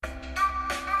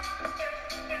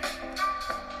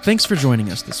Thanks for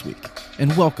joining us this week,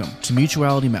 and welcome to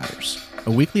Mutuality Matters,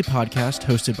 a weekly podcast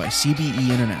hosted by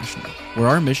CBE International, where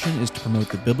our mission is to promote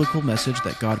the biblical message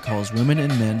that God calls women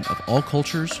and men of all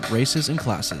cultures, races, and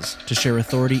classes to share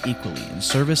authority equally in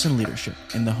service and leadership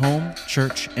in the home,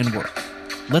 church, and work.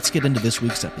 Let's get into this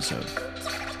week's episode.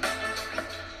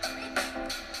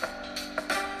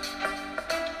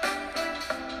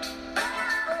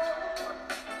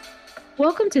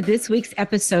 Welcome to this week's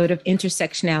episode of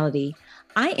Intersectionality.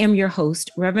 I am your host,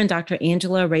 Reverend Dr.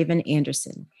 Angela Raven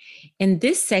Anderson. In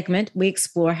this segment, we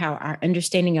explore how our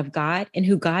understanding of God and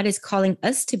who God is calling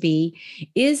us to be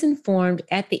is informed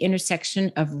at the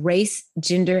intersection of race,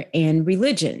 gender, and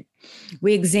religion.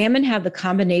 We examine how the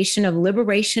combination of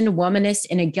liberation, womanist,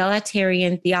 and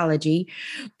egalitarian theology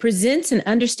presents an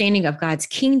understanding of God's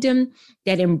kingdom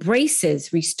that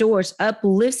embraces, restores,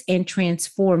 uplifts, and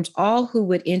transforms all who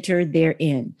would enter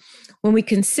therein. When we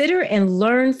consider and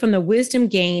learn from the wisdom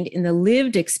gained in the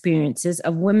lived experiences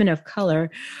of women of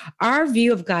color, our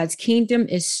view of God's kingdom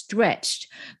is stretched,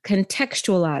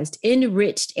 contextualized,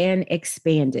 enriched, and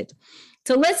expanded.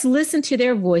 So let's listen to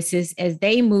their voices as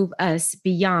they move us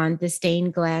beyond the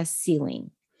stained glass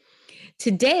ceiling.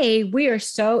 Today, we are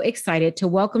so excited to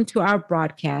welcome to our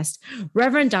broadcast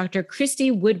Reverend Dr.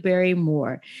 Christy Woodbury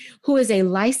Moore, who is a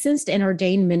licensed and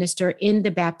ordained minister in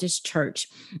the Baptist Church,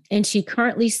 and she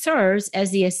currently serves as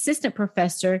the Assistant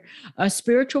Professor of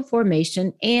Spiritual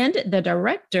Formation and the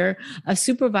Director of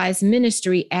Supervised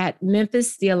Ministry at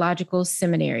Memphis Theological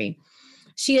Seminary.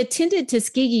 She attended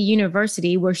Tuskegee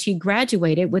University, where she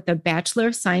graduated with a Bachelor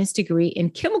of Science degree in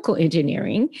Chemical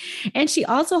Engineering, and she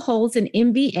also holds an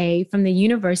MBA from the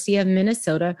University of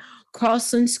Minnesota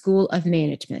Carlson School of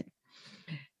Management.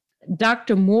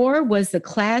 Dr. Moore was the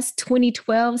Class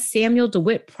 2012 Samuel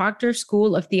DeWitt Proctor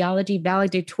School of Theology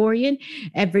valedictorian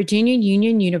at Virginia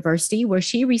Union University, where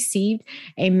she received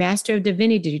a Master of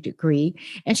Divinity degree,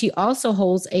 and she also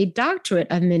holds a Doctorate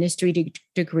of Ministry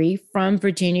degree from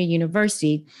Virginia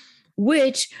University,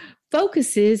 which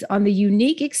focuses on the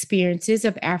unique experiences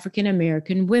of African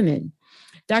American women.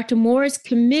 Dr. Moore is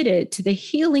committed to the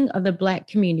healing of the Black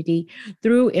community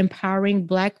through empowering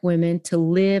Black women to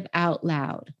live out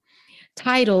loud.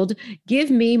 Titled,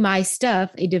 Give Me My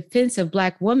Stuff, A Defense of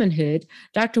Black Womanhood,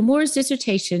 Dr. Moore's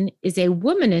dissertation is a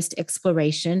womanist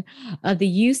exploration of the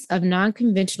use of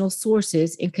non-conventional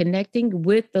sources in connecting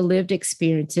with the lived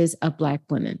experiences of Black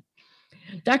women.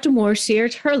 Dr. Moore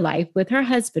shared her life with her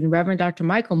husband, Reverend Dr.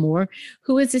 Michael Moore,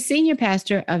 who is the senior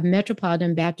pastor of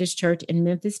Metropolitan Baptist Church in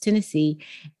Memphis, Tennessee,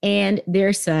 and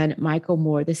their son, Michael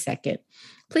Moore II.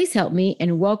 Please help me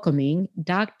in welcoming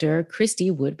Dr.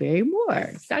 Christy Woodbury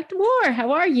Moore. Dr. Moore,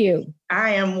 how are you?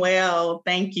 I am well.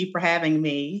 Thank you for having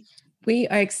me. We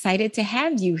are excited to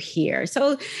have you here.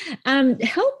 So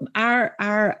help our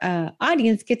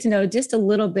audience get to know just a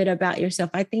little bit about yourself.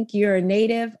 I think you're a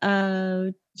native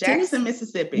of Jackson,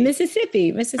 Mississippi.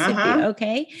 Mississippi.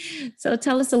 Okay. So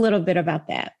tell us a little bit about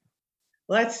that.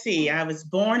 Let's see. I was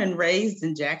born and raised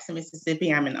in Jackson,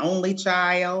 Mississippi. I'm an only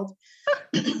child,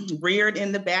 reared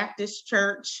in the Baptist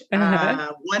church.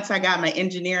 Once I got my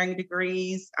engineering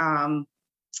degrees,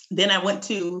 then I went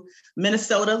to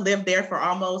Minnesota, lived there for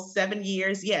almost 7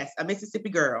 years. Yes, a Mississippi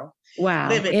girl. Wow.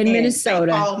 In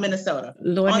Minnesota. St. Paul, Minnesota.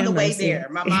 Lord on the way mercy. there,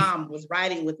 my mom was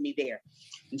riding with me there.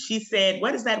 And she said,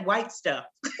 "What is that white stuff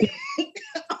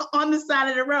on the side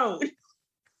of the road?"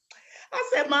 I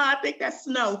said, "Ma, I think that's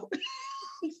snow."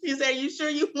 She said, "You sure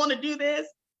you want to do this?"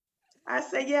 I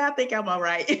said, "Yeah, I think I'm all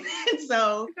right."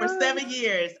 So for 7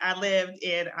 years, I lived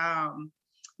in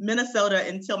Minnesota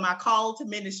until my call to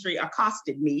ministry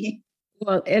accosted me.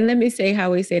 Well, and let me say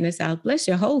how we say in the South, bless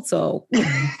your whole soul.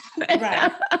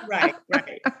 Right.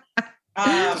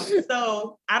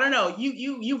 So I don't know,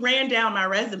 you ran down my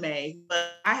resume,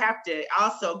 but I have to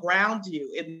also ground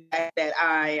you in the fact that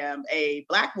I am a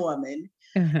Black woman.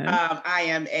 I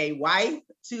am a wife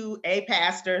to a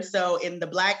pastor. So in the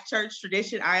Black church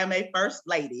tradition, I am a first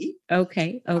lady.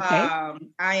 Okay. I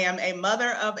am a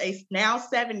mother of a now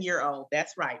 7-year-old.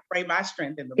 That's right. Pray my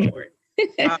strength in the Lord.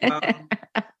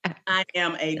 I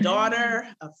am a daughter,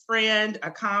 a friend, a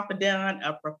confidant,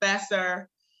 a professor,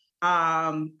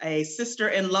 a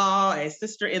sister-in-law, a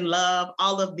sister-in-love,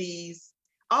 all of these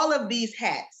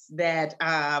hats that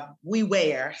we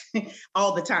wear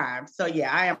all the time. So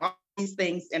yeah, I am all these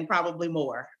things and probably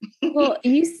more. Well,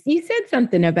 you said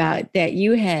something about that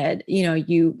you had,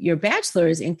 your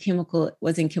bachelor's in chemical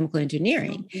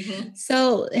engineering. Mm-hmm.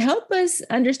 So help us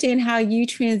understand how you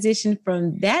transitioned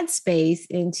from that space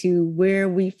into where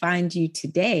we find you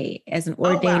today as an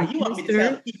ordained You want me to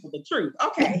tell people the truth?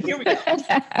 Okay, here we go.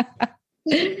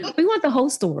 We want the whole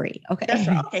story. Okay. That's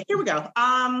right. Okay, here we go.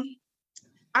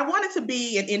 I wanted to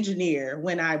be an engineer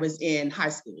when I was in high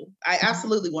school. I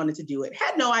absolutely wanted to do it.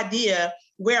 Had no idea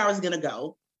where I was going to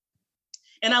go.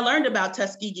 And I learned about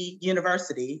Tuskegee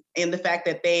University and the fact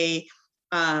that they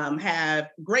have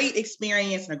great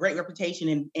experience and a great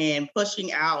reputation in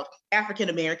pushing out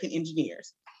African-American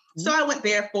engineers. Mm-hmm. So I went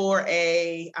there for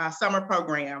a summer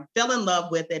program, fell in love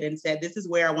with it, and said, this is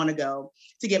where I want to go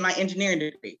to get my engineering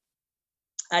degree.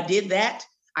 I did that.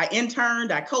 I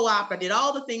interned, I co-opted, I did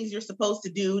all the things you're supposed to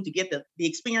do to get the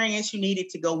experience you needed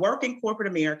to go work in corporate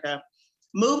America,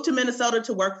 moved to Minnesota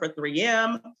to work for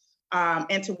 3M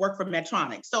and to work for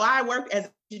Medtronic. So I worked as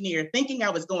an engineer thinking I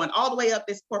was going all the way up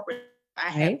this corporate. I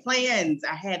had plans.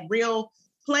 I had real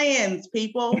plans,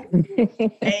 people.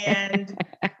 And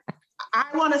I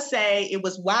want to say it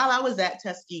was while I was at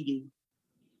Tuskegee,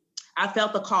 I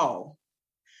felt a call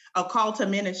to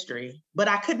ministry, but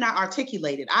I could not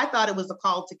articulate it. I thought it was a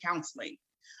call to counseling.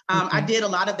 I did a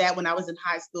lot of that when I was in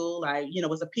high school. I,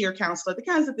 was a peer counselor, the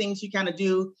kinds of things you kind of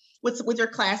do with your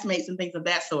classmates and things of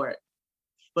that sort.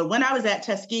 But when I was at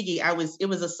Tuskegee, it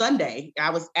was a Sunday. I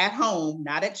was at home,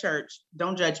 not at church.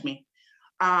 Don't judge me.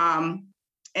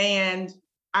 And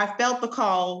I felt the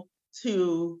call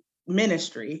to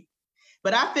ministry,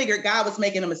 but I figured God was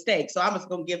making a mistake. So I was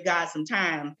going to give God some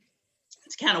time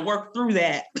to kind of work through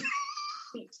that.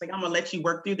 It's like, I'm going to let you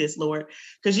work through this, Lord,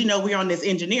 because we're on this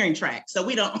engineering track. So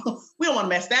we don't want to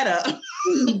mess that up.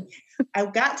 I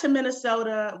got to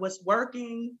Minnesota, was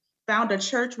working, found a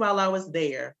church while I was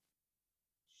there.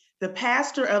 The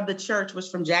pastor of the church was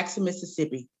from Jackson,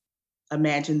 Mississippi.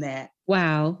 Imagine that.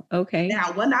 Wow. Okay.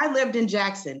 Now, when I lived in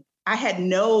Jackson, I had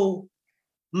no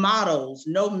models,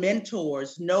 no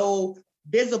mentors, no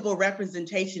visible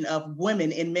representation of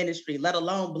women in ministry, let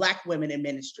alone Black women in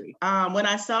ministry. When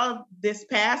I saw this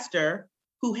pastor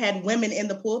who had women in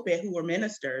the pulpit who were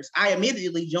ministers, I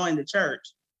immediately joined the church.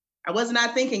 I was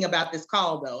not thinking about this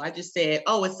call, though. I just said,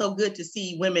 oh, it's so good to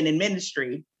see women in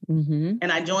ministry. Mm-hmm.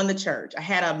 And I joined the church. I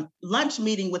had a lunch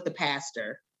meeting with the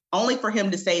pastor, only for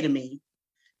him to say to me,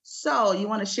 so you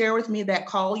want to share with me that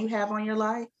call you have on your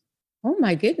life? Oh,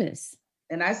 my goodness.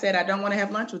 And I said, I don't want to have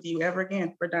lunch with you ever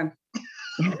again. We're done.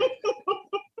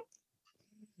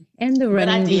 And the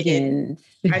running begins.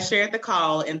 I shared the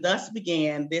call, and thus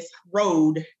began this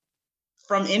road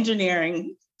from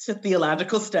engineering to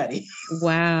theological study.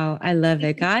 Wow, I love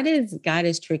it. God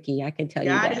is tricky. I can tell you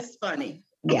that. God is funny.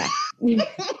 Yeah.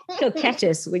 He'll catch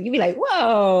us when you be like,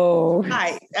 whoa.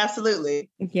 Right, absolutely.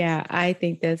 Yeah, I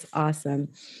think that's awesome.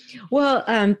 Well,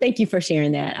 thank you for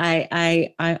sharing that.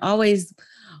 I always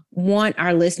want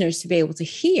our listeners to be able to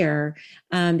hear,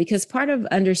 because part of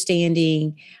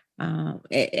understanding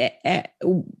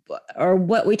or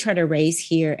what we try to raise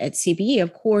here at CBE,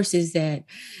 of course, is that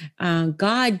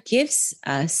God gifts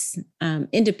us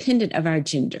independent of our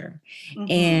gender.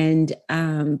 Mm-hmm. And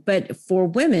but for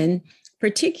women,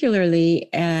 particularly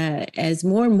as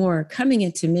more and more are coming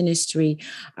into ministry,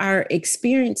 our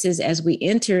experiences as we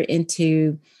enter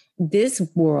into this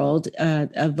world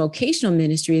of vocational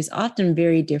ministry is often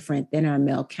very different than our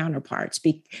male counterparts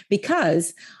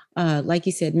because, like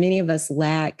you said, many of us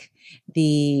lack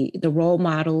the role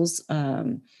models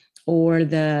or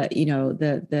the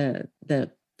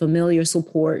familiar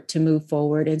support to move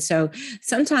forward. And so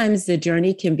sometimes the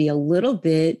journey can be a little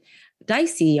bit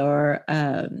dicey or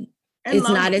it's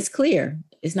not as clear.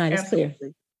 It's not as clear.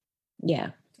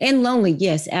 Yeah. And lonely.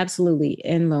 Yes, absolutely.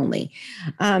 And lonely.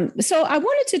 So I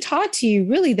wanted to talk to you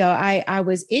really, though. I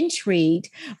was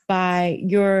intrigued by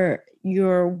your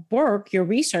work, your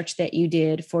research that you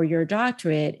did for your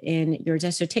doctorate and your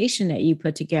dissertation that you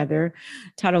put together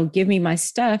titled Give Me My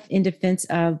Stuff in Defense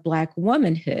of Black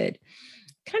Womanhood.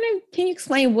 Can you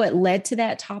explain what led to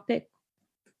that topic?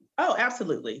 Oh,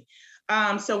 absolutely.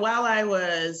 So while I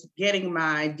was getting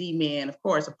my DMin, of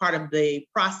course, a part of the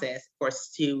process, of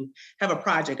course, to have a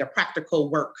project, a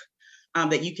practical work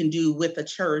that you can do with a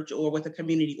church or with a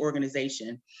community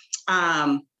organization.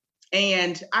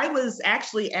 And I was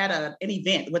actually at an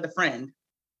event with a friend,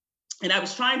 and I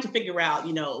was trying to figure out,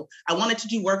 I wanted to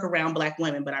do work around Black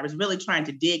women, but I was really trying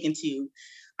to dig into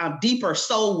deeper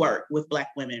soul work with Black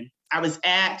women. I was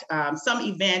at some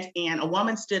event, and a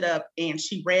woman stood up and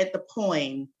she read the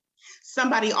poem,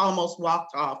 Somebody Almost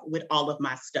Walked Off with All of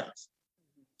My Stuff.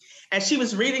 As she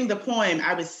was reading the poem,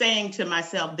 I was saying to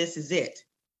myself, this is it.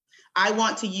 I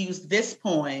want to use this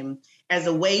poem as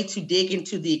a way to dig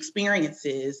into the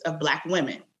experiences of Black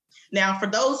women. Now, for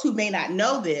those who may not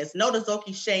know this, Nodazoki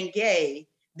Shange,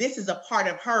 this is a part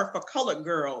of her For Colored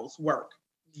Girls work.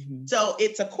 Mm-hmm. So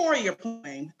it's a Courier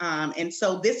poem. And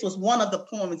so this was one of the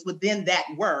poems within that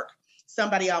work.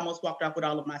 somebody almost walked off with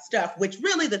all of my stuff, which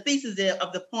really the thesis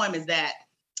of the poem is that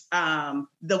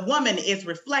the woman is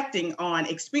reflecting on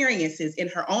experiences in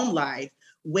her own life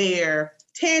where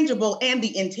tangible and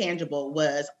the intangible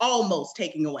was almost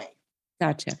taken away.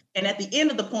 Gotcha. And at the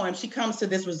end of the poem, she comes to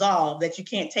this resolve that you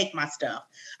can't take my stuff.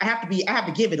 I have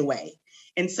to give it away.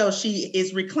 And so she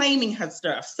is reclaiming her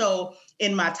stuff. So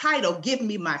in my title, Give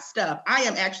Me My Stuff, I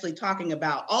am actually talking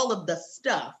about all of the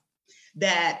stuff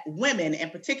that women,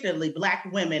 and particularly Black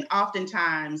women,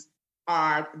 oftentimes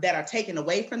are taken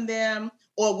away from them,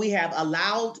 or we have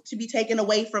allowed to be taken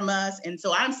away from us. And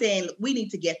so I'm saying we need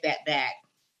to get that back.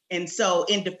 And so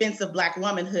in defense of Black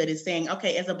womanhood is saying,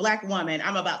 okay, as a Black woman,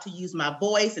 I'm about to use my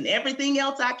voice and everything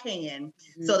else I can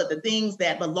so that the things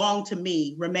that belong to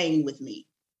me remain with me.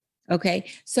 Okay.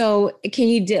 So can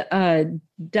you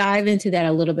dive into that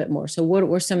a little bit more? So what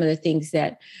were some of the things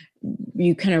that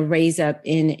you kind of raise up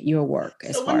in your work?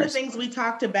 So one of the things we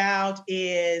talked about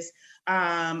is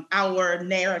our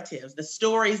narratives, the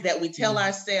stories that we tell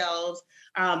ourselves,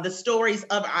 the stories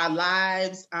of our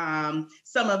lives,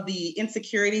 some of the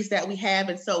insecurities that we have.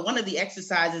 And so one of the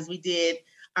exercises we did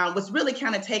was really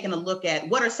kind of taking a look at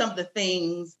what are some of the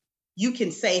things you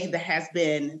can say that has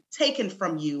been taken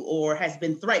from you or has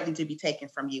been threatened to be taken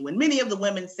from you. And many of the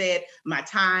women said, my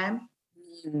time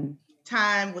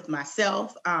with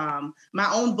myself,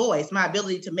 my own voice, my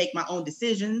ability to make my own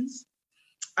decisions,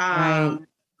 my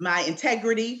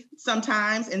integrity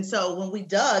sometimes. And so when we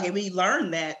dug and we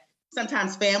learned that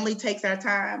sometimes family takes our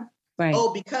time. Right.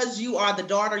 Oh, because you are the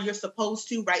daughter, you're supposed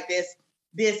to, right?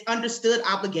 This understood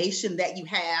obligation that you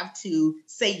have to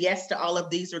say yes to all of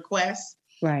these requests.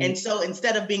 Right. And so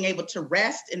instead of being able to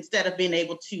rest, instead of being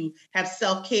able to have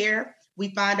self-care,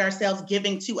 we find ourselves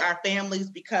giving to our families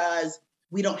because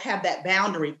we don't have that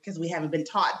boundary, because we haven't been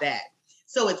taught that.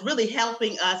 So it's really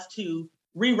helping us to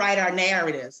rewrite our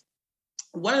narratives.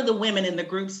 One of the women in the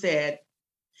group said,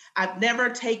 I've never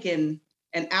taken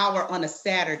an hour on a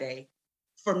Saturday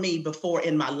for me before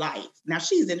in my life. Now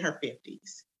she's in her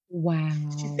 50s. Wow.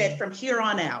 She said, from here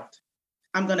on out,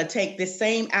 I'm going to take this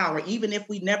same hour, even if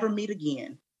we never meet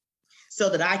again, so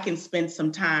that I can spend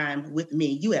some time with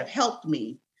me. You have helped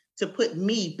me to put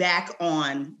me back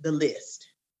on the list.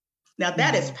 Now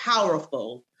that is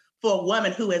powerful for a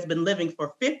woman who has been living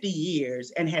for 50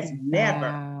 years and has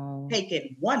never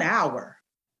taken 1 hour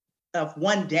of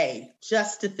one day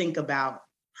just to think about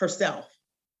herself.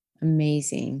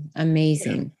 Amazing.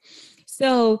 Amazing. Yeah.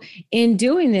 So in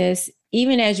doing this,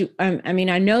 even as you, I mean,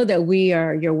 I know that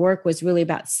your work was really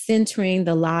about centering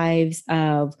the lives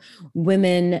of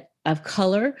women of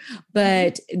color,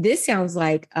 but this sounds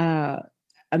like a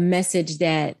message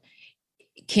that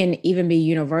can even be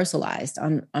universalized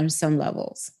on some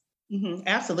levels. Mm-hmm.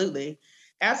 Absolutely.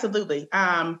 Absolutely.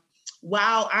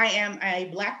 While I am a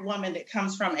Black woman that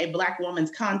comes from a Black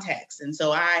woman's context, and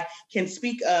so I can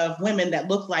speak of women that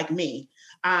look like me,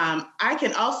 I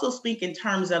can also speak in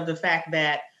terms of the fact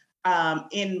that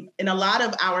in a lot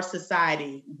of our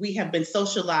society, we have been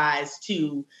socialized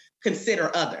to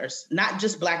consider others, not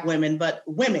just Black women, but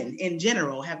women in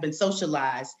general have been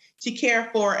socialized to care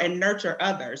for and nurture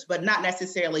others, but not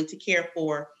necessarily to care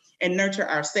for and nurture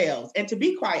ourselves. And to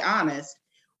be quite honest,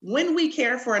 when we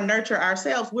care for and nurture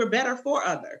ourselves, we're better for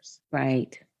others.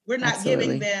 Right. We're not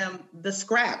giving them the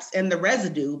scraps and the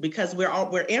residue because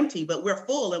we're empty, but we're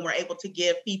full and we're able to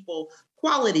give people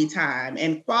quality time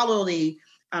and quality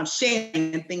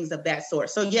sharing and things of that sort.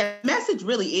 So yeah, the message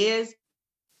really is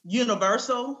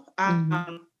universal,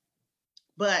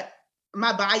 but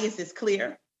my bias is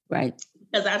clear. Right.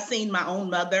 Because I've seen my own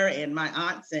mother and my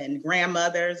aunts and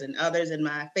grandmothers and others in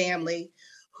my family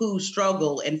who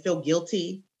struggle and feel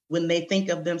guilty when they think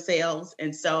of themselves.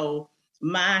 And so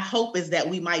my hope is that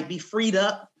we might be freed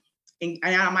up and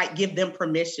I might give them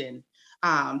permission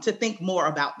to think more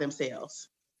about themselves.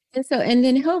 And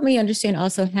then help me understand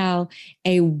also how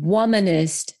a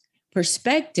womanist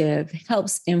perspective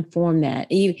helps inform that,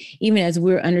 even as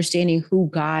we're understanding who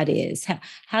God is.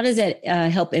 How does that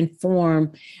help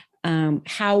inform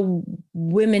how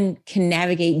women can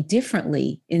navigate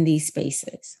differently in these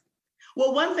spaces?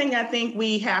 Well, one thing I think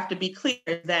we have to be clear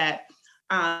is that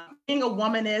being a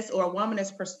womanist or a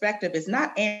womanist perspective is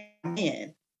not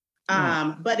anti-men,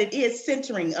 but it is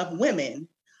centering of women.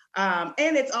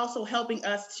 And it's also helping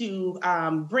us to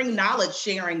bring knowledge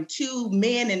sharing to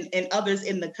men and others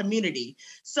in the community.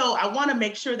 So I want to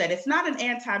make sure that it's not an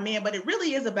anti-man, but it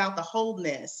really is about the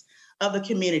wholeness of the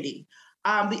community.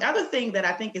 The other thing that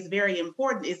I think is very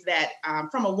important is that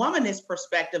from a womanist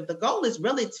perspective, the goal is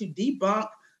really to debunk,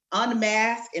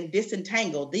 unmask, and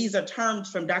disentangle. These are terms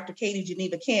from Dr. Katie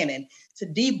Geneva Cannon, to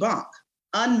debunk,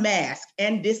 unmask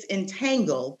and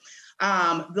disentangle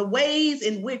the ways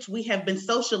in which we have been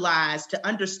socialized to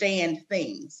understand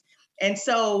things. And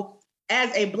so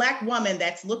as a Black woman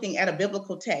that's looking at a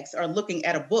biblical text or looking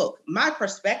at a book, my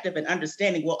perspective and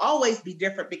understanding will always be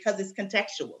different because it's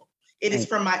contextual. It is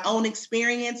from my own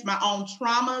experience, my own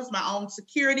traumas, my own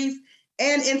securities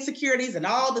and insecurities, and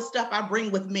all the stuff I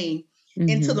bring with me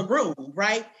into the room,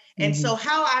 right? And so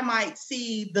how I might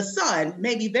see the sun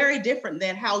may be very different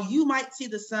than how you might see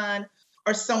the sun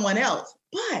or someone else.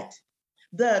 But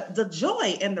the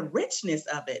joy and the richness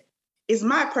of it is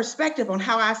my perspective on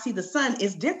how I see the sun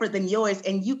is different than yours.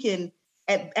 And you can,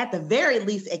 at the very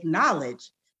least, acknowledge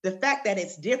the fact that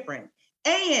it's different.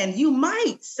 And you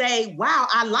might say, wow,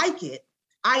 I like it.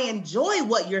 I enjoy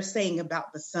what you're saying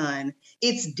about the sun.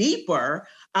 It's deeper.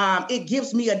 It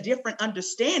gives me a different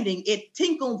understanding. It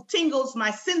tingles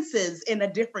my senses in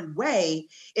a different way.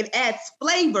 It adds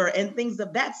flavor and things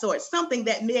of that sort, something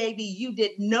that maybe you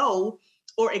didn't know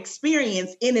or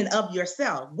experience in and of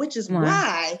yourself, which is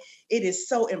why it is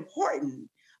so important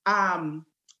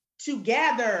to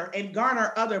gather and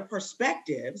garner other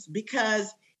perspectives,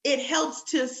 because it helps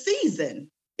to season,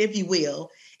 if you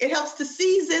will. It helps to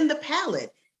season the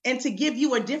palate and to give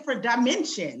you a different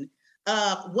dimension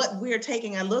of what we're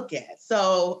taking a look at.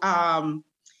 So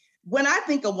when I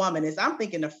think of womanist, I'm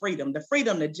thinking of freedom, the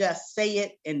freedom to just say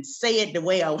it and say it the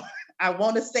way I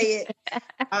want to say it,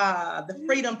 the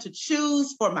freedom to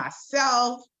choose for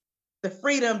myself, the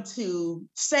freedom to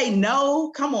say no,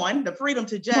 come on, the freedom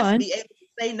to just be able to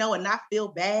say no and not feel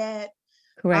bad.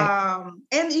 Correct.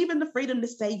 And even the freedom to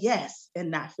say yes and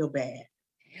not feel bad.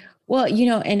 Well,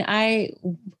 and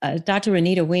Dr.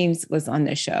 Renita Weems was on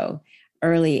the show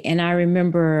early, and I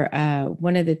remember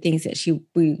one of the things that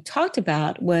we talked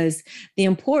about was the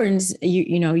importance.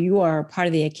 You are part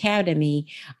of the academy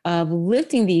of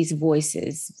lifting these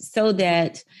voices so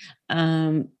that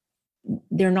they're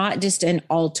not just an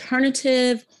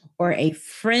alternative or a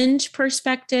fringe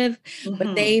perspective,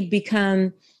 but they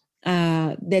become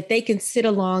that they can sit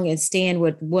along and stand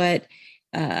with what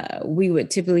we would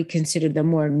typically consider the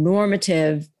more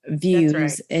normative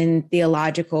views and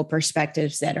theological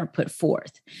perspectives that are put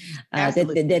forth,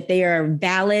 that they are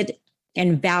valid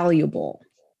and valuable.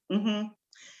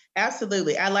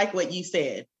 Absolutely. I like what you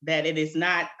said, that it is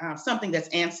not something that's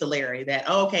ancillary, that,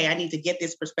 okay, I need to get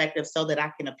this perspective so that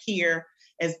I can appear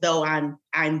as though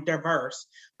I'm diverse,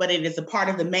 but it is a part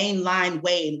of the mainline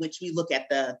way in which we look at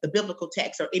the biblical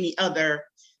text or any other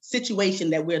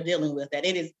situation that we're dealing with, that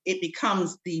it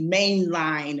becomes the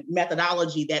mainline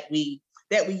methodology that we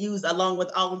use along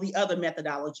with all of the other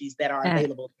methodologies that are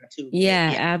available too.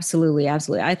 Yeah, absolutely.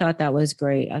 Absolutely. I thought that was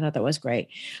great.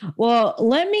 Well,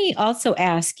 let me also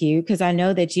ask you, because I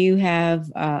know that you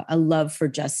have a love for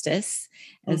justice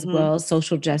as well,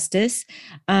 social justice.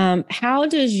 How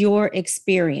does your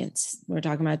experience, we're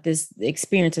talking about this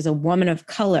experience as a woman of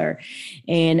color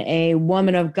and a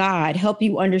woman of God, help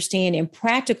you understand in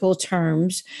practical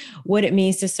terms what it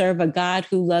means to serve a God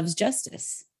who loves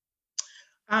justice?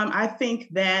 I think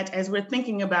that as we're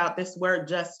thinking about this word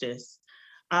justice,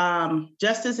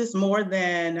 justice is more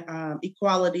than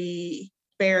equality,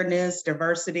 fairness,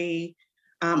 diversity,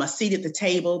 a seat at the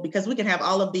table, because we can have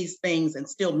all of these things and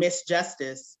still miss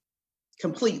justice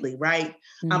completely, right?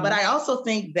 But I also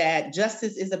think that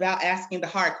justice is about asking the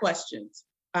hard questions.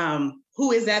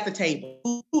 Who is at the table?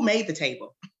 Who made the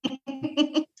table?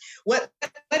 What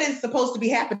is supposed to be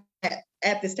happening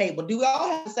at this table? Do we all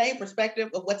have the same perspective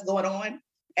of what's going on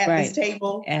at this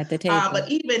table? At the table. But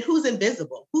even who's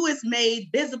invisible? Who is made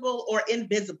visible or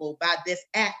invisible by this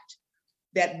act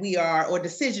that we are, or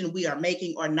decision we are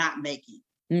making or not making?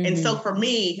 And so for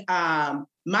me,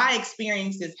 my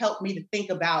experiences helped me to think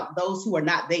about those who are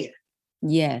not there.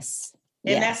 Yes.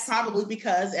 And that's probably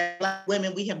because as Black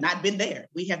women, we have not been there.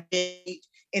 We have been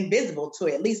invisible to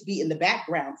at least be in the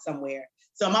background somewhere.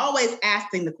 So I'm always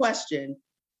asking the question,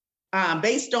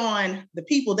 based on the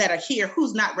people that are here,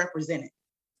 who's not represented?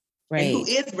 Right. And who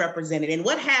is represented? And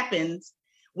what happens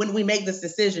when we make this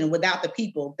decision without the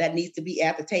people that needs to be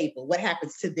at the table? What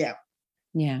happens to them?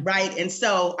 Yeah. Right. And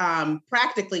so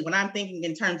practically, when I'm thinking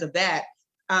in terms of that,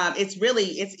 it's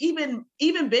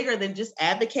even bigger than just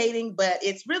advocating, but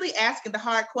it's really asking the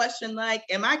hard question, like,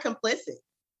 am I complicit?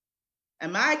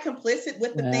 Am I complicit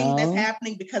with the thing that's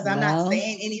happening because I'm not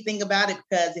saying anything about it?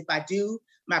 Because if I do,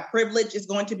 my privilege is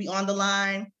going to be on the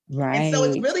line. Right. And so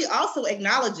it's really also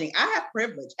acknowledging I have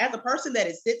privilege as a person that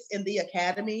sits in the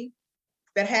academy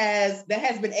that has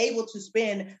been able to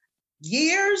spend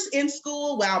years in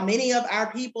school while many of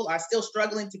our people are still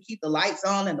struggling to keep the lights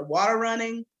on and the water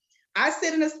running. I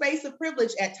sit in a space of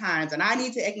privilege at times, and I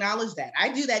need to acknowledge that.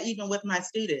 I do that even with my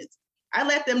students. I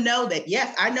let them know that,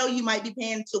 yes, I know you might be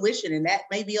paying tuition and that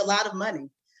may be a lot of money,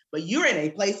 but you're in a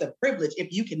place of privilege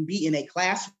if you can be in a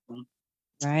classroom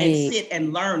and sit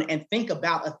and learn and think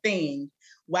about a thing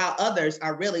while others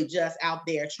are really just out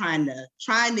there trying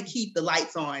to keep the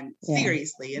lights on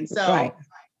seriously. And so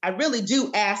I really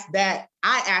do ask that.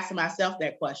 I ask myself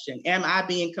that question: am I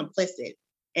being complicit?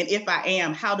 And if I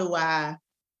am, how do I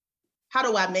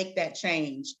make that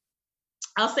change?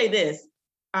 I'll say this: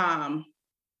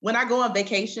 when I go on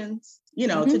vacations,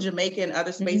 to Jamaica and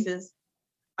other spaces,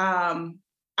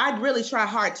 I'd really try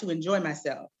hard to enjoy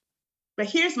myself. But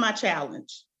here's my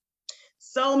challenge.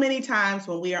 So many times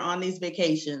when we are on these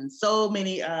vacations, so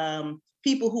many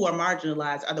people who are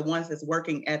marginalized are the ones that's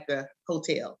working at the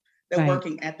hotel. They're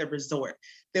working at the resort.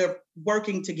 They're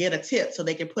working to get a tip so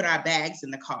they can put our bags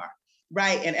in the car,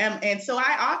 right? And so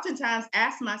I oftentimes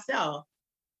ask myself,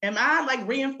 am I like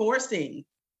reinforcing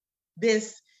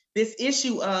this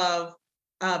issue of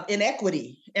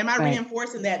inequity? Am I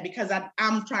reinforcing that because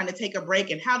I'm trying to take a break?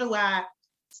 And how do I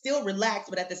still relax,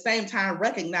 but at the same time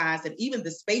recognize that even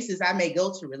the spaces I may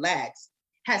go to relax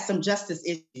has some justice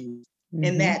issues,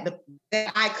 and that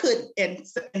I could, in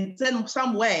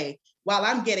some way, while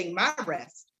I'm getting my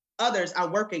rest, others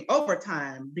are working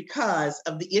overtime because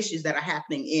of the issues that are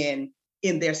happening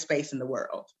in their space in the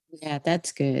world. Yeah,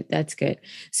 that's good. That's good.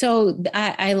 So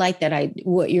I like that.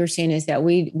 What you're saying is that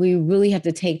we really have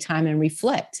to take time and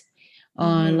reflect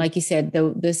on, like you said,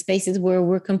 the spaces where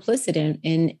we're complicit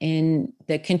in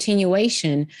the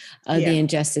continuation of the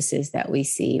injustices that we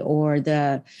see, or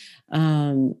the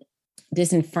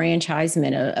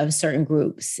disenfranchisement of certain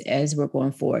groups as we're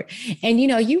going forward. And,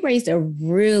 you raised a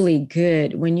really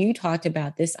good, when you talked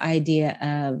about this idea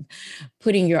of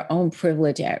putting your own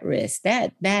privilege at risk,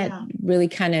 that really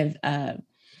kind of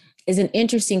is an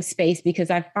interesting space,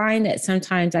 because I find that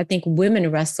sometimes I think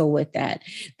women wrestle with that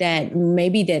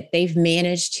maybe that they've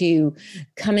managed to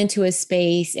come into a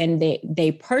space and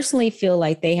they personally feel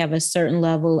like they have a certain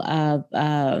level of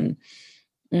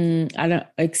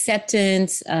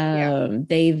acceptance.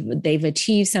 They've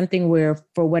achieved something where,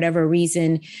 for whatever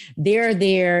reason, they're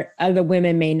there. Other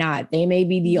women may not. They may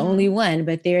be the only one,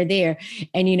 but they're there.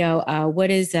 And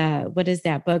what is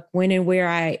that book? When and Where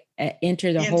I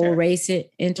Enter, the Whole Race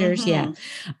It Enters. Yeah.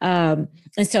 And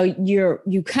so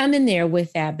you come in there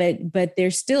with that, but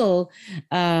there's still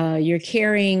you're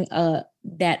carrying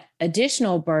that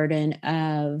additional burden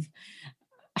of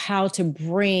how to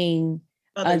bring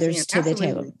others to the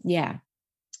table. Yeah.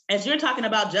 As you're talking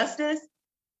about justice,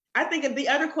 I think of the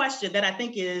other question that I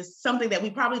think is something that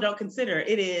we probably don't consider.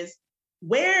 It is,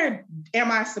 where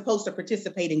am I supposed to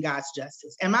participate in God's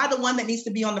justice? Am I the one that needs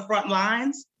to be on the front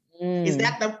lines? Is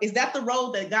that the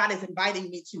role that God is inviting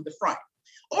me to the front?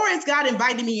 Or is God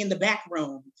inviting me in the back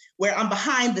room where I'm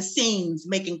behind the scenes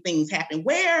making things happen?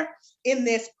 Where in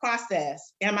this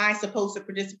process am I supposed to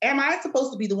participate? Am I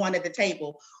supposed to be the one at the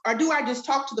table? Or do I just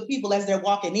talk to the people as they're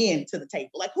walking in to the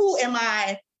table? Like, who am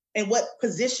I and what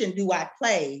position do I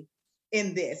play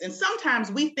in this? And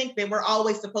sometimes we think that we're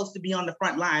always supposed to be on the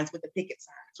front lines with the picket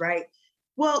signs, right?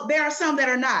 Well, there are some that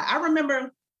are not. I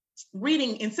remember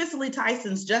reading in Cicely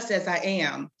Tyson's Just As I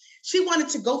Am. She wanted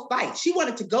to go fight. She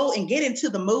wanted to go and get into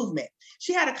the movement.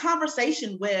 She had a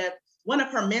conversation with one of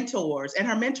her mentors, and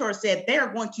her mentor said, they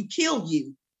are going to kill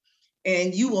you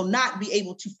and you will not be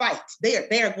able to fight. They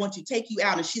are going to take you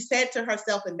out. And she said to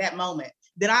herself in that moment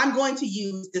that I'm going to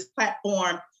use this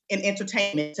platform in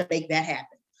entertainment to make that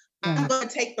happen. I'm going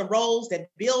to take the roles that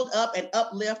build up and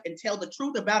uplift and tell the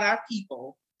truth about our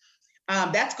people.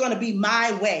 That's going to be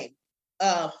my way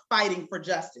of fighting for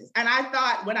justice. And I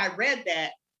thought, when I read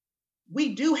that,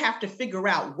 we do have to figure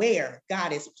out where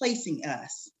God is placing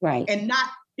us, right? And not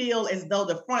feel as though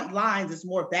the front lines is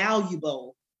more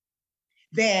valuable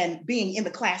than being in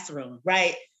the classroom,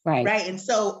 right? Right. And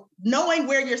so knowing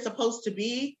where you're supposed to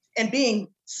be and being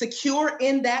secure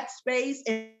in that space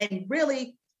and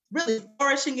really, really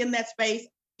flourishing in that space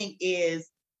I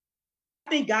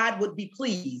think God would be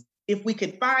pleased if we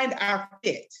could find our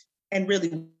fit and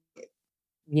really.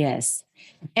 Yes.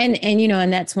 And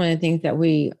and that's one of the things that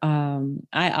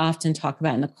I often talk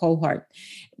about in the cohort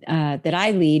that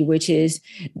I lead, which is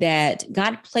that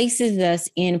God places us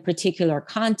in particular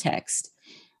context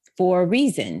for a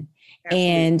reason.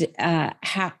 Absolutely.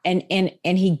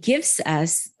 And he gives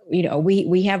us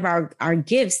we have our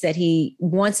gifts that he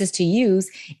wants us to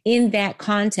use in that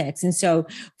context. And so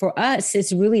for us,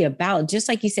 it's really about, just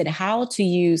like you said, how to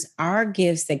use our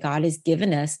gifts that God has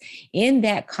given us in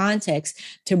that context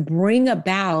to bring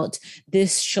about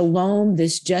this shalom,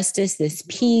 this justice, this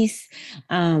peace,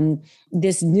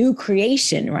 this new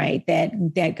creation, right?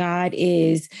 That God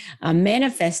is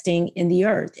manifesting in the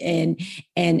earth, and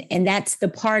that's the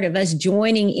part of us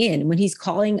joining in when He's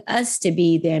calling us to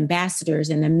be the ambassadors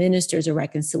and the ministers of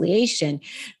reconciliation.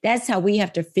 That's how we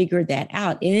have to figure that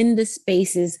out in the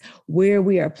spaces where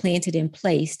we are planted and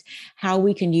placed, how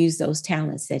we can use those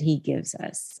talents that He gives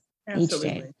us. Absolutely.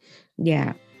 Each day.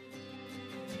 Yeah.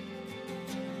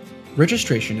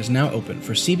 Registration is now open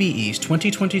for CBE's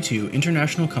 2022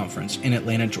 International Conference in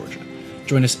Atlanta, Georgia.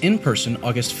 Join us in person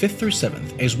August 5th through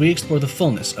 7th as we explore the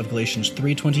fullness of Galatians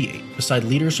 3:28 beside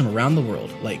leaders from around the world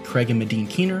like Craig and Medine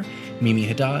Keener, Mimi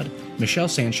Haddad, Michelle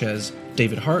Sanchez,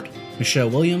 David Hart, Michelle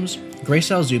Williams, Grace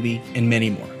Alzubi, and many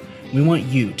more. We want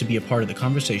you to be a part of the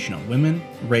conversation on women,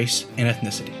 race, and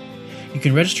ethnicity. You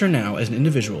can register now as an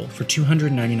individual for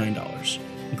 $299.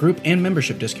 Group and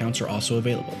membership discounts are also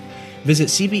available. Visit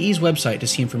CBE's website to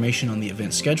see information on the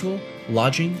event schedule,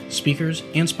 lodging, speakers,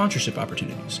 and sponsorship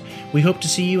opportunities. We hope to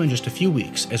see you in just a few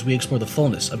weeks as we explore the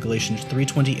fullness of Galatians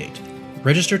 3:28.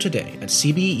 Register today at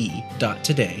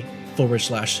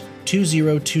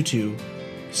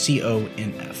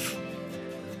cbe.today/2022CONF.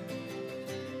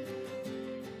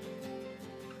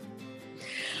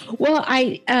 Well,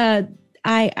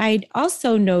 I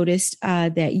also noticed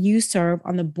that you serve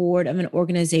on the board of an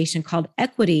organization called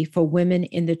Equity for Women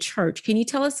in the Church. Can you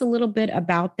tell us a little bit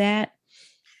about that?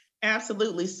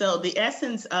 Absolutely. So the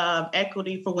essence of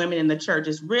Equity for Women in the Church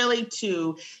is really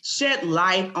to shed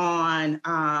light on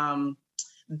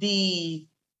the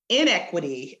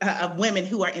inequity of women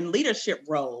who are in leadership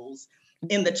roles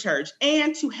in the church,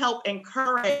 and to help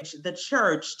encourage the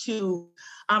church to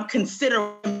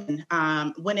consider women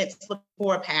when it's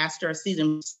for a pastor, a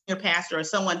senior pastor, or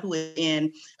someone who is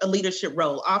in a leadership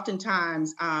role.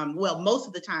 Oftentimes, most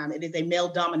of the time, it is a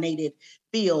male-dominated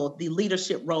field, the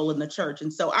leadership role in the church.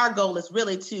 And so our goal is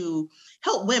really to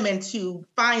help women to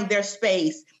find their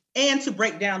space and to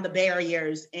break down the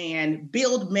barriers and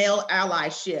build male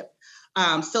allyship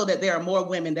so that there are more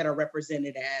women that are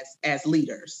represented as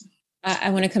leaders.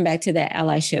 I want to come back to that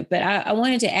allyship, but I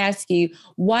wanted to ask you,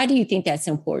 why do you think that's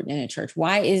important in a church?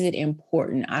 Why is it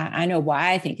important? I know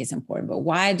why I think it's important, but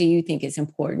why do you think it's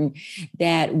important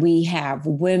that we have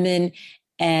women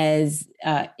as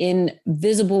in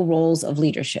visible roles of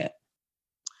leadership?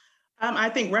 I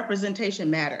think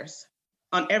representation matters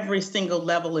on every single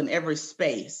level in every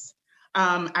space.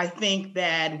 I think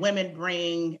that women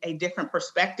bring a different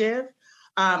perspective.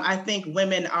 I think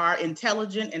women are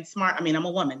intelligent and smart. I mean, I'm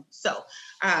a woman, so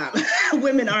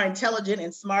women are intelligent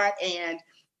and smart. And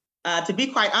to be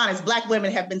quite honest, Black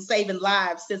women have been saving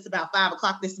lives since about 5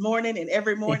 o'clock this morning and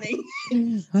every morning.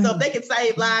 So if they can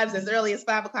save lives as early as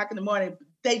 5 o'clock in the morning,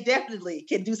 they definitely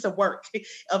can do some work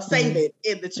of saving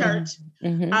in the church.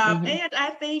 And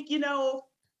I think,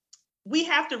 we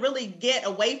have to really get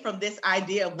away from this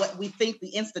idea of what we think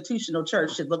the institutional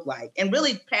church should look like and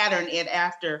really pattern it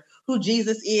after who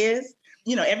Jesus is.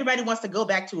 Everybody wants to go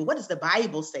back to, what does the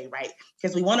Bible say, right?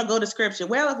 Because we want to go to scripture.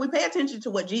 Well, if we pay attention to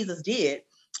what Jesus did,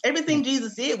 everything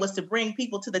Jesus did was to bring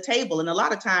people to the table. And a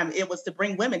lot of time it was to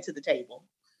bring women to the table.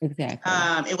 Exactly.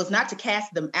 It was not to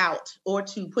cast them out or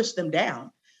to push them down,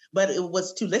 but it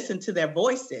was to listen to their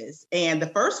voices. And the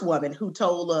first woman who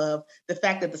told of the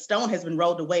fact that the stone has been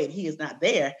rolled away and he is not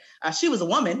there, she was a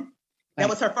woman. That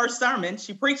was her first sermon.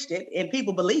 She preached it and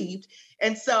people believed.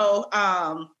 And so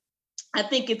I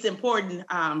think it's important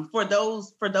for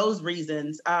those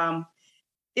reasons.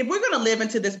 If we're going to live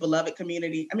into this beloved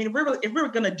community, I mean, if we're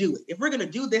going to do it, if we're going to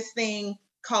do this thing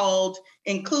called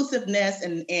inclusiveness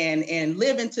and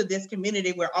live into this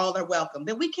community where all are welcome,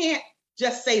 then we can't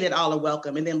just say that all are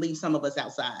welcome and then leave some of us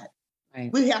outside.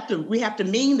 Right. We have to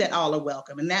mean that all are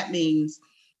welcome. And that means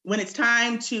when it's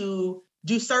time to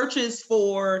do searches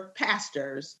for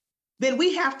pastors, then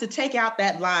we have to take out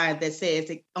that line that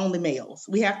says only males.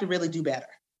 We have to really do better.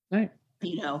 Right.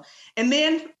 And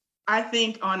then I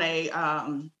think on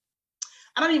I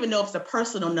don't even know if it's a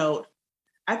personal note,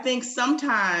 I think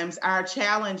sometimes our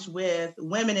challenge with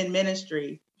women in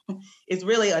ministry is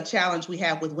really a challenge we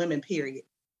have with women, period.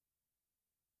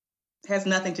 It has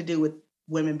nothing to do with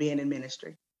women being in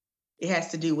ministry. It has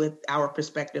to do with our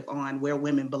perspective on where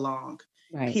women belong,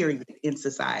 period, in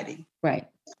society. Right.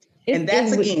 And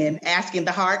that's, again, asking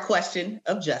the hard question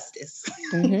of justice.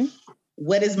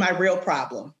 What is my real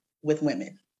problem with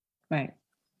women? Right.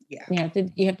 Yeah.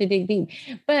 You have to dig deep.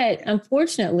 But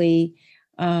unfortunately,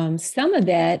 some of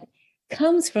that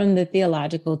comes from the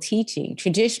theological teaching,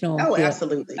 traditional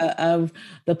absolutely. Of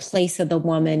the place of the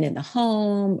woman in the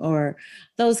home or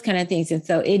those kind of things. And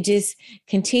so it just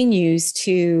continues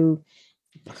to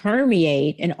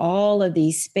permeate in all of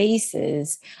these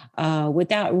spaces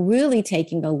without really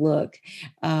taking a look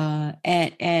at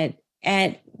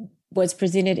what's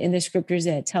presented in the scriptures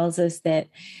that tells us that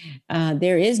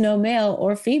there is no male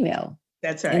or female.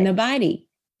 That's right. In the body.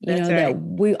 That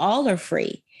we all are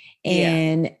free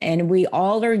and we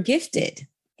all are gifted.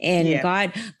 And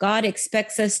God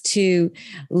expects us to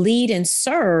lead and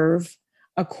serve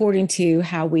according to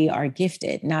how we are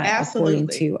gifted, not according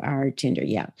to our gender.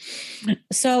 Yeah.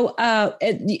 So,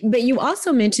 but you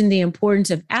also mentioned the importance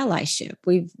of allyship.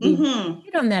 We've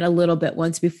hit on that a little bit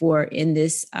once before in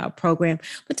this program,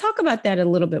 but talk about that a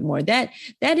little bit more. That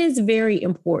is very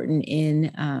important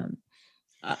in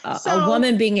a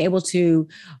woman being able to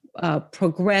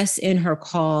progress in her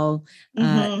call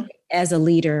as a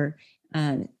leader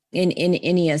in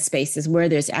any spaces, where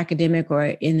there's academic or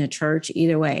in the church,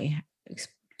 either way.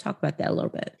 Talk about that a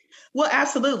little bit. Well,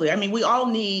 absolutely. I mean, we all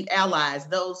need allies,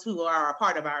 those who are a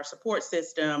part of our support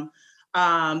system,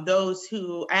 those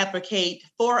who advocate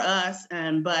for us,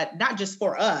 but not just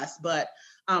for us, but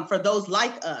for those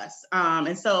like us.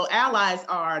 And so allies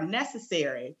are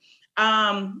necessary.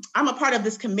 I'm a part of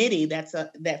this committee that's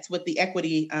with the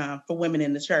Equity for Women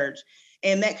in the Church.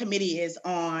 And that committee is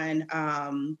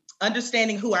on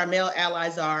understanding who our male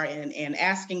allies are and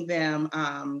asking them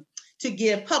to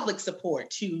give public support,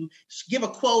 to give a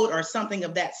quote or something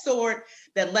of that sort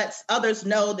that lets others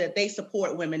know that they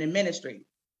support women in ministry.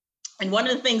 And one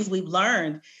of the things we've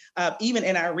learned, even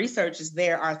in our research, is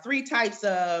there are three types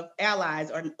of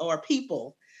allies or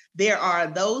people. There are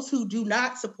those who do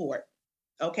not support.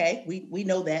 Okay, we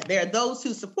know that. There are those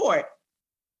who support,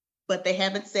 but they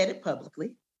haven't said it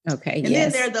publicly. Okay, and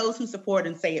then there are those who support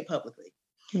and say it publicly.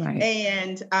 Right.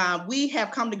 And we have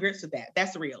come to grips with that.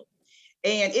 That's real.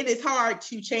 And it is hard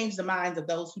to change the minds of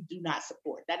those who do not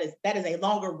support. That is a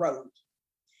longer road.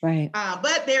 Right.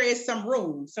 But there is some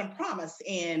room, some promise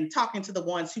in talking to the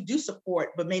ones who do support,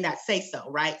 but may not say so,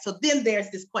 right? So then there's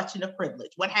this question of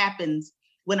privilege. What happens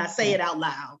when I say it out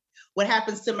loud? What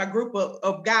happens to my group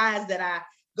of guys that I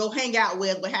go hang out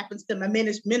with? What happens to my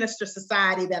minister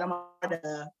society that I'm a part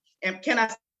of? And can I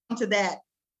come to that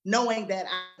knowing that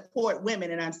I support women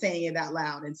and I'm saying it out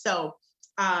loud? And so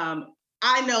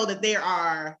I know that there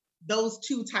are those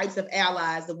two types of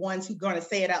allies, the ones who are going to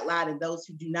say it out loud and those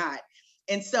who do not.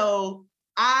 And so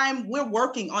we're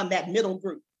working on that middle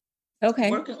group. Okay.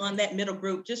 Working on that middle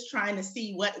group, just trying to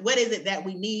see what is it that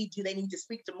we need? Do they need to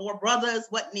speak to more brothers?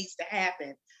 What needs to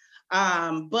happen?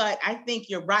 But I think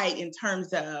you're right in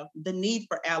terms of the need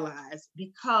for allies,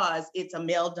 because it's a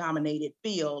male-dominated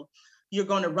field. You're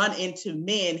going to run into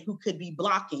men who could be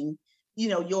blocking,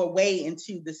 your way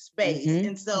into the space. Mm-hmm.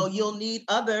 And so you'll need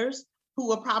others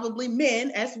who are probably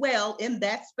men as well in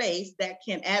that space that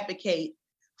can advocate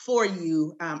for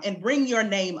you and bring your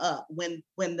name up when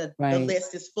the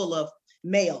list is full of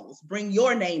males. Bring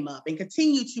your name up and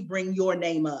continue to bring your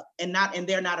name up, and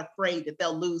they're not afraid that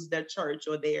they'll lose their church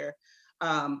or their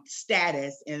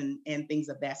status and things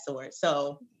of that sort.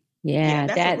 So and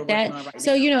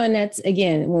that's,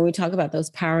 again, when we talk about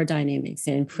those power dynamics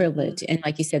and privilege, mm-hmm. and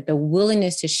like you said, the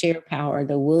willingness to share power,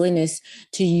 the willingness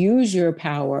to use your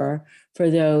power for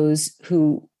those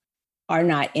who are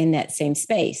not in that same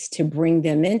space, to bring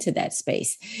them into that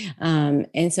space.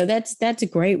 And so that's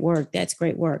great work. That's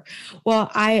great work.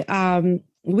 Well,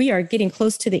 we are getting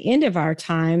close to the end of our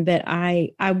time, but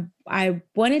I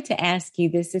wanted to ask you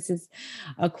this. This is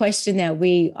a question that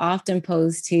we often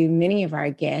pose to many of our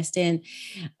guests. And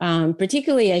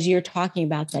particularly as you're talking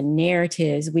about the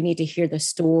narratives, we need to hear the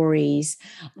stories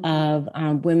of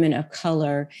women of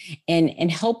color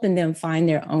and helping them find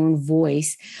their own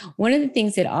voice. One of the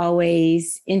things that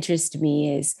always interests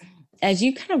me is, as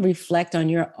you kind of reflect on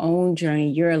your own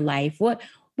journey, your life, what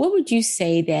would you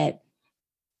say that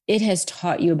it has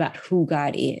taught you about who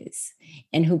God is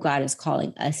and who God is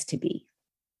calling us to be?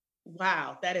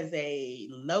 Wow, that is a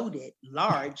loaded,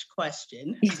 large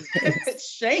question.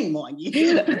 Shame on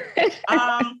you.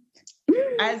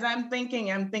 As I'm thinking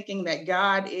that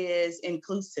God is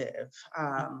inclusive.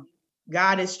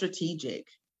 God is strategic.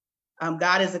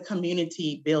 God is a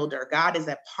community builder. God is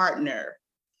a partner.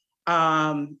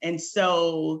 And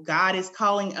so God is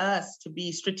calling us to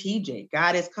be strategic.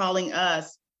 God is calling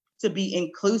us to be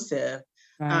inclusive,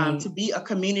 to be a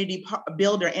community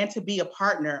builder, and to be a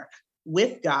partner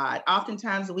with God.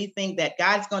 Oftentimes we think that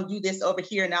God's going to do this over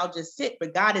here and I'll just sit,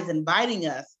 but God is inviting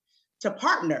us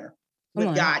partner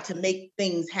with God to make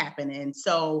things happen. And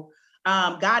so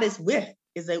God is there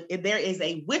is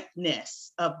a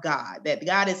witness of God, that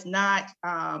God is not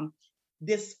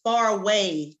this far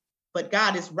away, but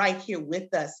God is right here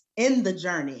with us in the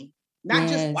journey, not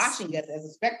just watching us as a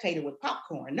spectator with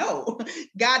popcorn. No,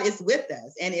 God is with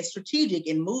us and is strategic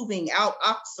in moving out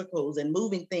obstacles and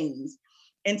moving things.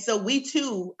 And so we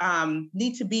too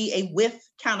need to be a with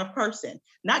kind of person,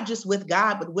 not just with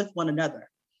God, but with one another.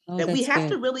 That we have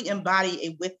to really embody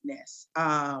a witness.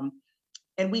 And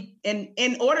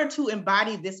in order to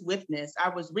embody this witness, I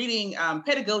was reading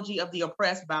Pedagogy of the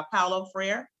Oppressed by Paulo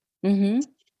Freire. Mm-hmm.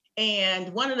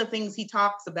 And one of the things he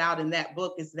talks about in that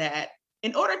book is that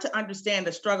in order to understand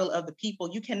the struggle of the people,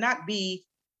 you cannot be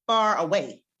far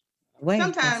away.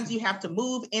 Sometimes you have to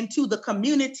move into the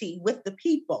community with the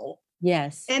people.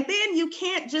 Yes. And then you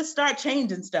can't just start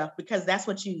changing stuff because that's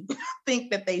what you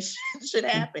think that they should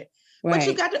happen. Right. But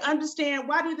you got to understand,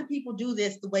 why do the people do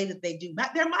this the way that they do?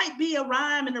 There might be a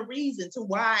rhyme and a reason to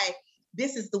why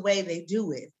this is the way they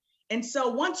do it. And so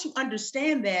once you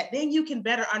understand that, then you can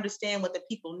better understand what the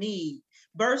people need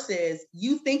versus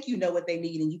you think you know what they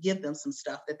need and you give them some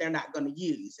stuff that they're not going to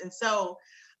use. And so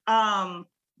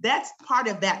that's part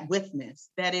of that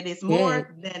witness, that it is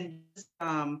more than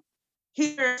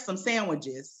here are some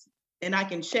sandwiches and I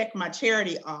can check my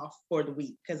charity off for the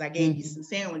week because I gave you some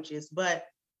sandwiches, but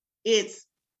it's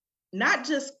not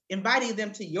just inviting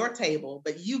them to your table,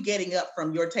 but you getting up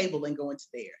from your table and going to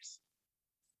theirs.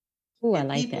 Oh, I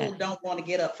like that. People don't want to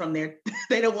get up from they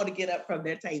don't want to get up from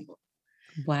their table.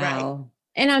 Wow. Right?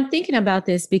 And I'm thinking about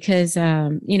this because,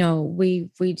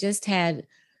 we just had,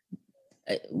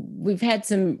 we've had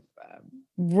some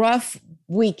rough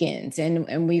weekends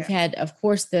and we've had, of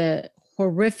course, the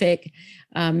horrific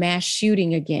mass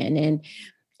shooting again.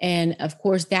 And of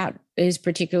course, that is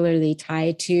particularly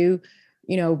tied to,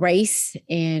 race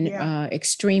and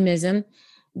extremism.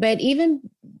 But even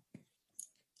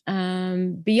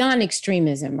beyond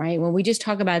extremism, right? When we just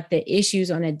talk about the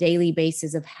issues on a daily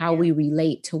basis of how we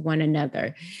relate to one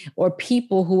another or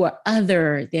people who are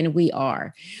other than we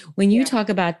are. When you talk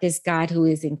about this God who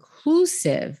is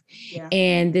inclusive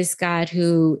and this God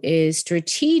who is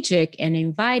strategic and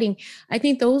inviting, I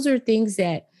think those are things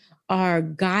that are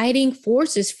guiding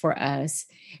forces for us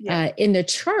in the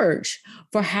church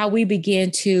for how we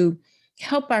begin to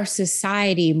help our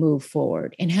society move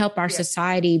forward and help our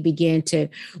society begin to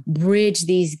bridge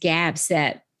these gaps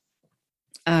that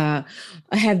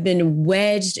have been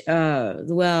wedged. I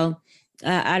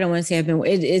don't want to say have been,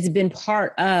 it's been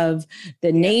part of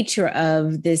the nature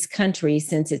of this country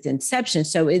since its inception.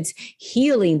 So it's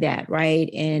healing that, right?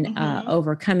 And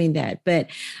overcoming that.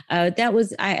 But that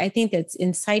was, I think that's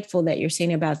insightful that you're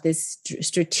saying about this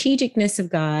strategicness of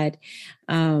God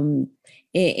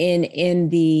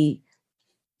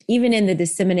even in the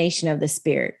dissemination of the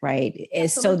Spirit, right?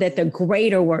 Is so that the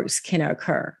greater works can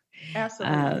occur.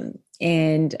 Absolutely.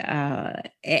 And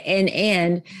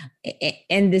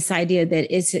this idea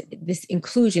that it's this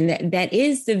inclusion, that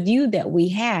is the view that we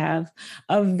have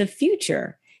of the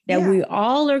future, that we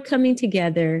all are coming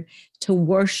together to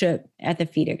worship at the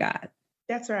feet of God.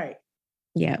 That's right.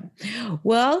 Yeah.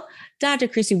 Well, Dr.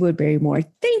 Christy Woodbury Moore,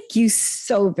 thank you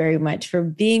so very much for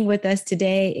being with us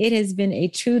today. It has been a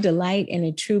true delight and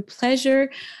a true pleasure.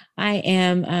 I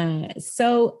am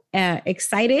so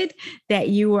excited that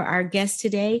you were our guest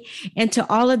today. And to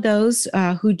all of those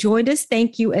who joined us,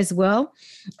 thank you as well.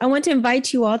 I want to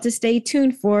invite you all to stay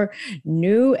tuned for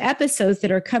new episodes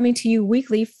that are coming to you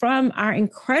weekly from our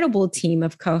incredible team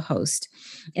of co-hosts.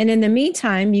 And in the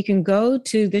meantime, you can go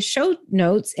to the show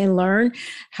notes and learn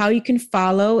how you can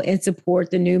follow and support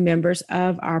the new members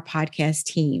of our podcast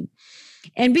team.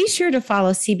 And be sure to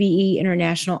follow CBE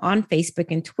International on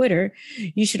Facebook and Twitter.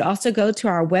 You should also go to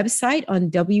our website on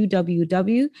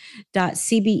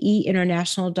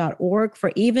www.cbeinternational.org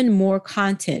for even more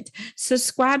content.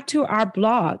 Subscribe to our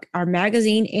blog, our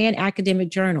magazine, and academic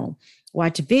journal.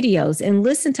 Watch videos and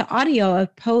listen to audio of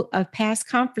past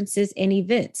conferences and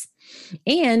events.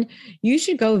 And you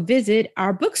should go visit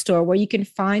our bookstore where you can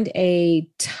find a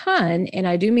ton, and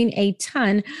I do mean a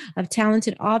ton, of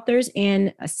talented authors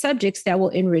and subjects that will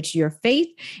enrich your faith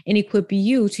and equip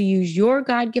you to use your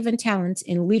God-given talents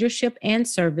in leadership and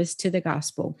service to the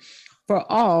gospel for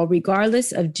all,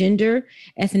 regardless of gender,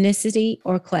 ethnicity,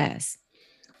 or class.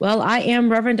 Well, I am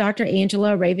Reverend Dr.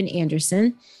 Angela Raven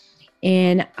Anderson.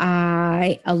 And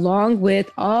I, along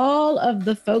with all of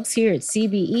the folks here at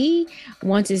CBE,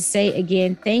 want to say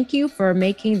again, thank you for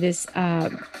making this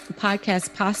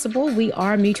podcast possible. We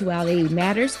are Mutuality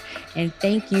Matters, and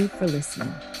thank you for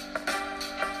listening.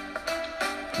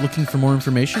 Looking for more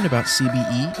information about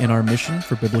CBE and our mission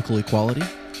for biblical equality?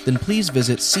 Then please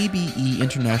visit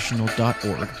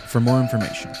cbeinternational.org for more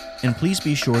information. And please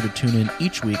be sure to tune in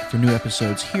each week for new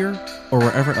episodes here or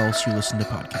wherever else you listen to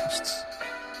podcasts.